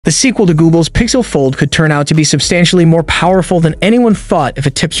The sequel to Google's Pixel Fold could turn out to be substantially more powerful than anyone thought if a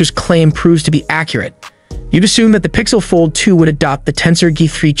tipster's claim proves to be accurate. You'd assume that the Pixel Fold 2 would adopt the Tensor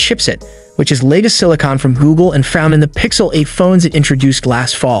G3 chipset, which is latest silicon from Google and found in the Pixel 8 phones it introduced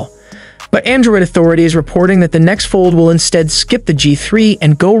last fall. But Android Authority is reporting that the next Fold will instead skip the G3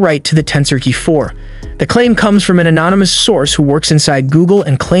 and go right to the Tensor G4. The claim comes from an anonymous source who works inside Google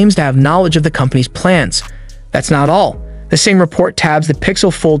and claims to have knowledge of the company's plans. That's not all. The same report tabs the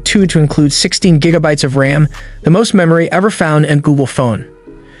Pixel Fold 2 to include 16 gigabytes of RAM, the most memory ever found in a Google phone.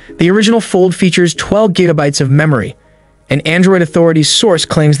 The original Fold features 12 gigabytes of memory. An Android Authority's source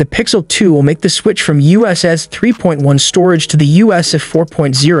claims the Pixel 2 will make the switch from USS 3.1 storage to the USS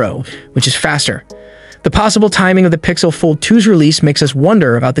 4.0, which is faster. The possible timing of the Pixel Fold 2's release makes us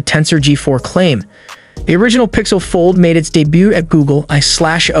wonder about the Tensor G4 claim. The original Pixel Fold made its debut at Google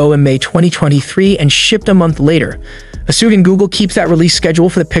I/O in May 2023 and shipped a month later. Assuming Google keeps that release schedule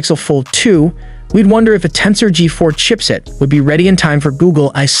for the Pixel Fold 2, we'd wonder if a Tensor G4 chipset would be ready in time for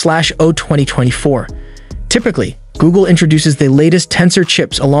Google I/O 2024. Typically, Google introduces the latest Tensor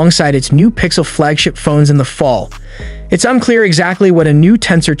chips alongside its new Pixel flagship phones in the fall. It's unclear exactly what a new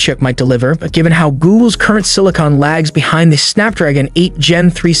Tensor chip might deliver, but given how Google's current silicon lags behind the Snapdragon 8 Gen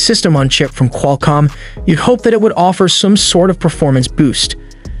 3 system-on-chip from Qualcomm, you'd hope that it would offer some sort of performance boost.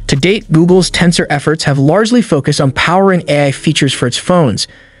 To date, Google's Tensor efforts have largely focused on powering AI features for its phones.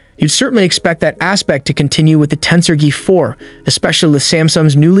 You'd certainly expect that aspect to continue with the Tensor G4, especially with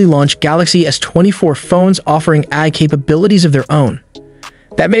Samsung's newly launched Galaxy S24 phones offering AI capabilities of their own.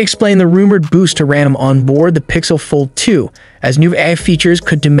 That may explain the rumored boost to RAM on board the Pixel Fold 2, as new AI features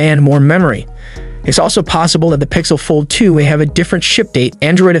could demand more memory. It's also possible that the Pixel Fold 2 may have a different ship date.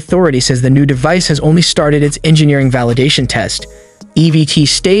 Android Authority says the new device has only started its engineering validation test, EVT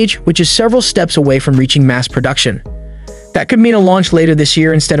stage, which is several steps away from reaching mass production. That could mean a launch later this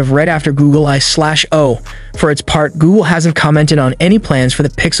year instead of right after Google I/O. For its part, Google hasn't commented on any plans for the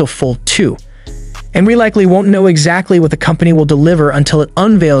Pixel Fold 2. And we likely won't know exactly what the company will deliver until it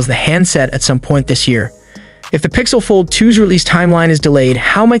unveils the handset at some point this year. If the Pixel Fold 2's release timeline is delayed,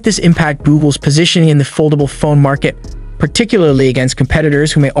 how might this impact Google's positioning in the foldable phone market, particularly against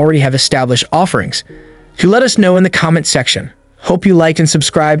competitors who may already have established offerings? Do let us know in the comment section. Hope you liked and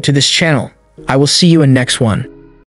subscribed to this channel. I will see you in next one.